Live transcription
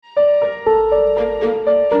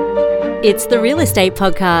It's the Real Estate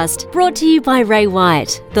Podcast, brought to you by Ray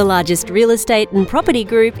White, the largest real estate and property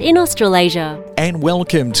group in Australasia. And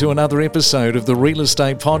welcome to another episode of the Real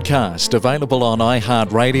Estate Podcast, available on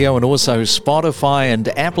iHeartRadio and also Spotify and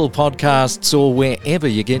Apple Podcasts or wherever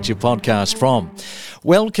you get your podcast from.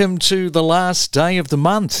 Welcome to the last day of the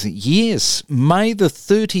month. Yes, May the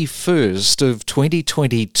 31st of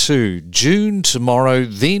 2022. June tomorrow,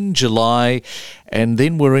 then July, and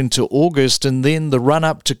then we're into August, and then the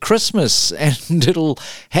run-up to Christmas, and it'll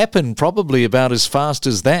happen probably about as fast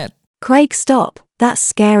as that. Craig, stop. That's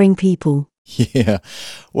scaring people. Yeah,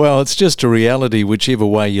 well, it's just a reality whichever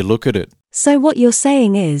way you look at it. So what you're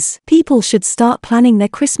saying is, people should start planning their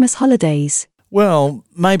Christmas holidays. Well,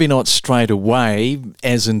 maybe not straight away,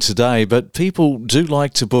 as in today, but people do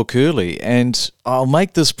like to book early. And I'll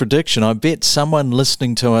make this prediction. I bet someone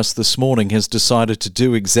listening to us this morning has decided to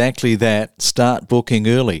do exactly that, start booking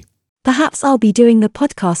early. Perhaps I'll be doing the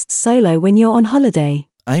podcast solo when you're on holiday.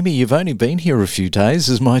 Amy, you've only been here a few days.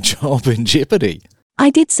 Is my job in jeopardy?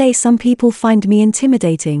 I did say some people find me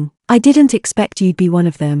intimidating. I didn't expect you'd be one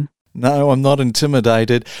of them. No, I'm not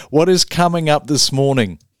intimidated. What is coming up this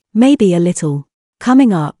morning? Maybe a little.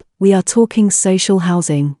 Coming up, we are talking social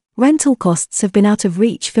housing. Rental costs have been out of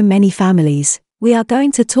reach for many families. We are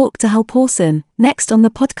going to talk to Hal Pawson next on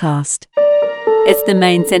the podcast. It's the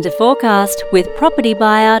Main Centre forecast with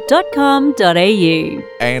propertybuyer.com.au.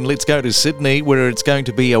 And let's go to Sydney, where it's going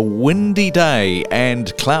to be a windy day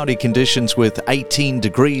and cloudy conditions with 18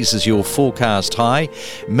 degrees as your forecast high.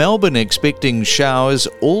 Melbourne expecting showers,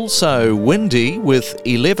 also windy with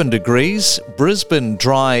 11 degrees. Brisbane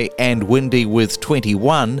dry and windy with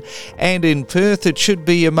 21. And in Perth it should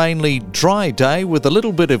be a mainly dry day with a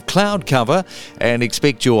little bit of cloud cover, and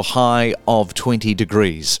expect your high of 20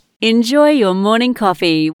 degrees. Enjoy your morning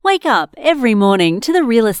coffee. Wake up every morning to the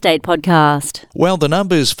Real Estate Podcast. Well, the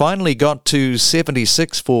numbers finally got to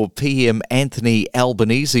 76 for PM Anthony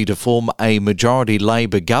Albanese to form a majority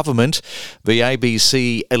Labor government. The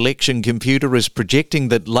ABC election computer is projecting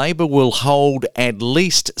that Labor will hold at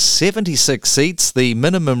least 76 seats, the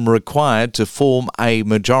minimum required to form a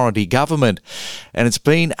majority government. And it's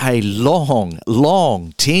been a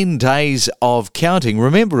long 10 days of counting.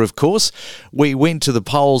 Remember, of course, we went to the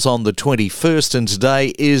polls on the 21st, and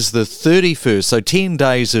today is the 31st, so 10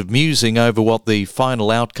 days of musing over what the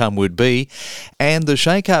final outcome would be. And the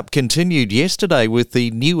shake-up continued yesterday with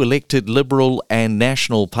the new elected Liberal and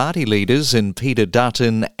National Party leaders in Peter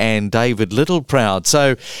Dutton and David Littleproud.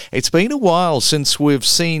 So it's been a while since we've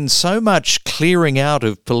seen so much clearing out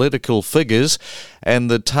of political figures,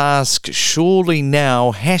 and the task surely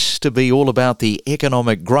now has to be all about the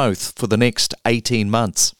economic growth for the next 18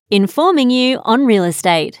 months. Informing you on real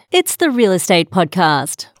estate. It's the Real Estate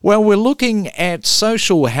Podcast. Well, we're looking at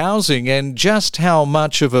social housing and just how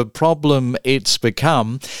much of a problem it's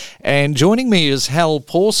become. And joining me is Hal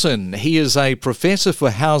Pawson. He is a professor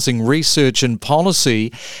for housing research and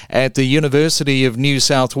policy at the University of New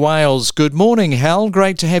South Wales. Good morning, Hal.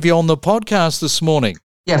 Great to have you on the podcast this morning.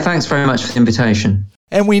 Yeah, thanks very much for the invitation.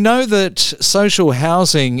 And we know that social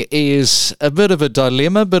housing is a bit of a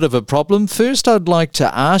dilemma, a bit of a problem. First, I'd like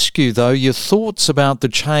to ask you, though, your thoughts about the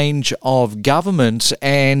change of government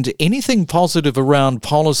and anything positive around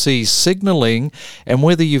policy signalling, and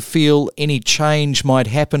whether you feel any change might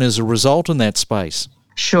happen as a result in that space.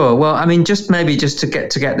 Sure. Well, I mean, just to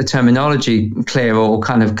get the terminology clear, or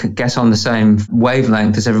kind of get on the same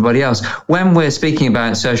wavelength as everybody else. When we're speaking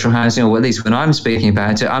about social housing, or at least when I'm speaking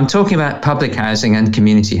about it, I'm talking about public housing and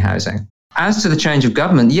community housing. As to the change of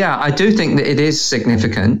government, yeah, I do think that it is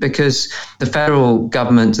significant, because the federal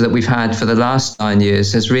government that we've had for the last 9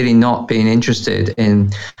 years has really not been interested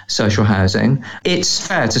in social housing. It's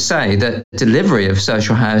fair to say that delivery of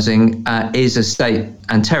social housing is a state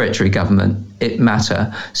and territory government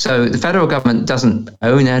matter. So the federal government doesn't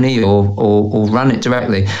own any or run it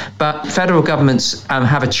directly, but federal governments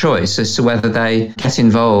have a choice as to whether they get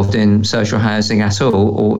involved in social housing at all,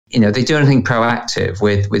 or they do anything proactive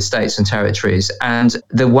with states and territories. And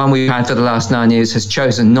the one we've had for the last 9 years has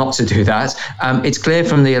chosen not to do that. It's clear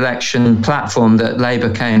from the election platform that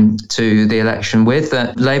Labor came to the election with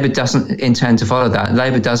that Labor doesn't intend to follow that.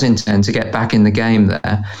 Labor does intend to get back in the game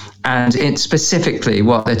there. And specifically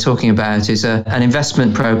what they're talking about is an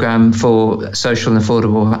investment program for social and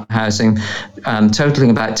affordable housing,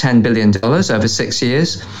 totaling about $10 billion over 6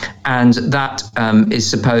 years. And that is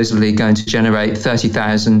supposedly going to generate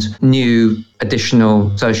 30,000 new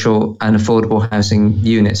additional social and affordable housing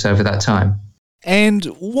units over that time. And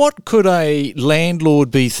what could a landlord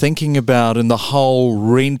be thinking about in the whole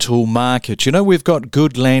rental market? You know, we've got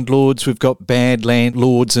good landlords, we've got bad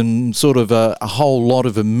landlords, and sort of a whole lot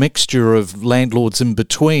of a mixture of landlords in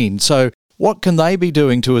between. So what can they be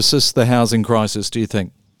doing to assist the housing crisis, do you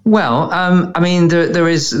think? Well, I mean, there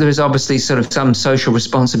is obviously sort of some social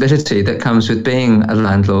responsibility that comes with being a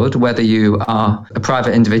landlord, whether you are a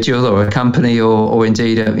private individual or a company or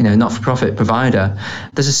indeed a not-for-profit provider.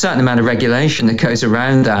 There's a certain amount of regulation that goes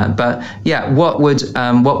around that. But yeah, what would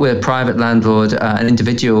a private landlord, an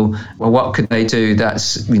individual, well, what could they do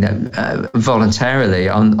that's voluntarily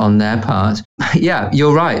on their part? Yeah,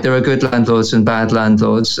 you're right. There are good landlords and bad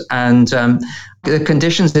landlords, and the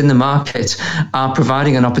conditions in the market are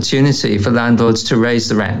providing an opportunity for landlords to raise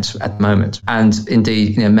the rent at the moment. And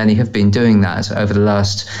indeed, many have been doing that over the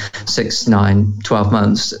last 6, 9, 12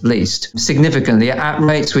 months at least, significantly at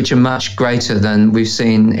rates which are much greater than we've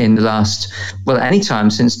seen in the last, any time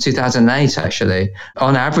since 2008, actually.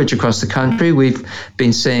 On average across the country, we've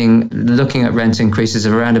been looking at rent increases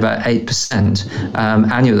of around about 8%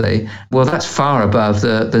 annually. Well, that's far above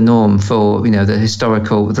the norm for,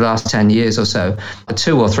 the last 10 years or so.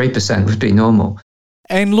 2 or 3% would be normal.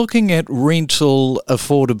 And looking at rental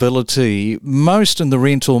affordability, most in the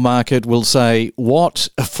rental market will say, what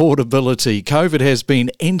affordability? COVID has been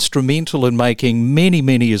instrumental in making many,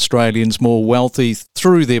 many Australians more wealthy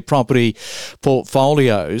through their property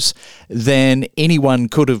portfolios than anyone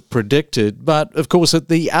could have predicted. But of course, at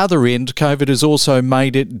the other end, COVID has also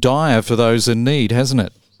made it dire for those in need, hasn't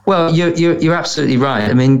it? Well, you're absolutely right.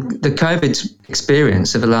 I mean, the COVID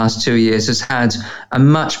experience of the last 2 years has had a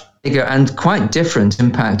much bigger and quite different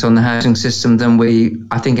impact on the housing system than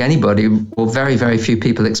I think anybody or very, very few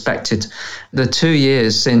people expected. The 2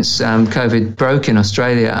 years since COVID broke in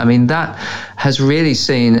Australia, I mean, that has really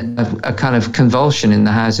seen a kind of convulsion in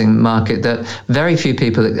the housing market that very few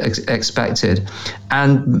people expected.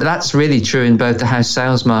 And that's really true in both the house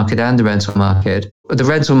sales market and the rental market. The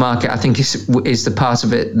rental market, I think, is the part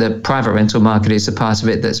of it, the private rental market is the part of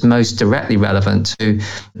it that's most directly relevant to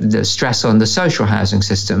the stress on the social housing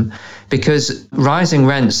system, because rising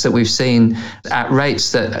rents that we've seen at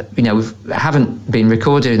rates that, haven't been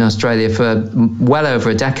recorded in Australia for well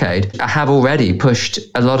over a decade have already pushed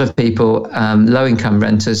a lot of people, low-income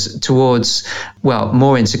renters, towards,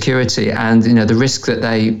 more insecurity and, the risk that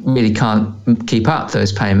they really can't keep up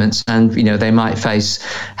those payments. And, they might face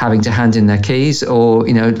having to hand in their keys or,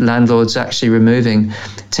 landlords actually removing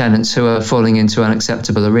tenants who are falling into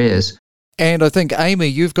unacceptable arrears. And I think, Amy,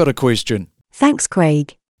 you've got a question. Thanks,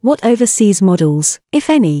 Craig. What overseas models, if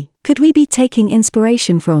any, could we be taking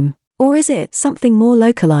inspiration from? Or is it something more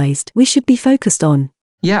localised we should be focused on?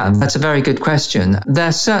 Yeah, that's a very good question.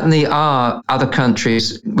 There certainly are other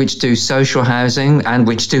countries which do social housing and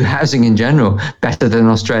which do housing in general better than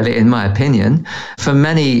Australia, in my opinion. For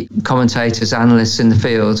many commentators, analysts in the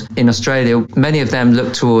field in Australia, many of them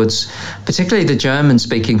look towards particularly the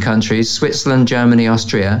German-speaking countries, Switzerland, Germany,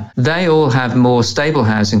 Austria. They all have more stable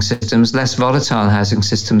housing systems, less volatile housing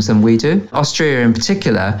systems than we do. Austria in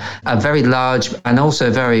particular, a very large and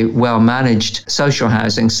also very well-managed social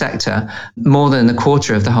housing sector, more than a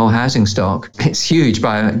quarter of the whole housing stock. It's huge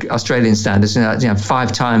by Australian standards,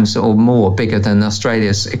 5 times or more bigger than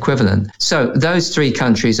Australia's equivalent. So those 3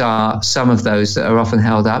 countries are some of those that are often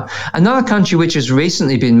held up. Another country which has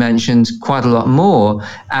recently been mentioned quite a lot more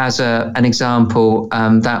as an example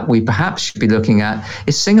that we perhaps should be looking at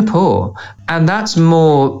is Singapore. And that's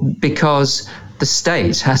more because the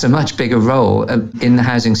state has a much bigger role in the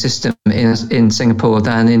housing system in Singapore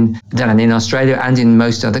than in Australia and in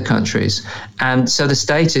most other countries. And so the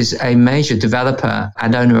state is a major developer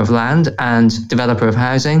and owner of land and developer of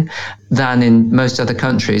housing than in most other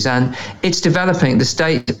countries. And it's developing, the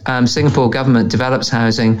state, Singapore government develops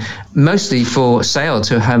housing mostly for sale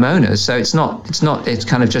to homeowners. So it's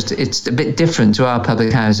a bit different to our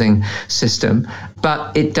public housing system,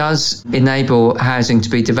 but it does enable housing to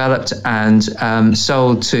be developed and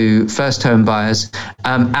sold to first home buyers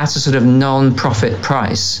at a sort of non-profit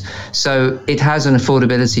price. So it has an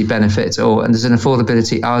affordability benefit, and there's an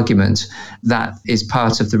affordability argument that is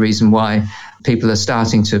part of the reason why people are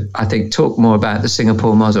starting to, I think, talk more about the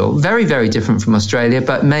Singapore model. Very, very different from Australia,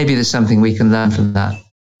 but maybe there's something we can learn from that.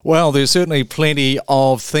 Well, there's certainly plenty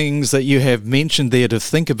of things that you have mentioned there to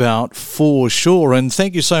think about for sure. And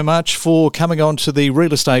thank you so much for coming on to the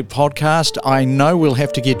Real Estate Podcast. I know we'll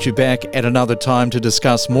have to get you back at another time to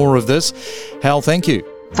discuss more of this. Hal, thank you.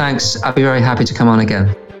 Thanks. I'll be very happy to come on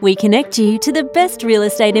again. We connect you to the best real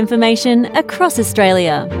estate information across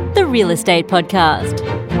Australia. The Real Estate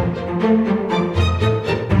Podcast.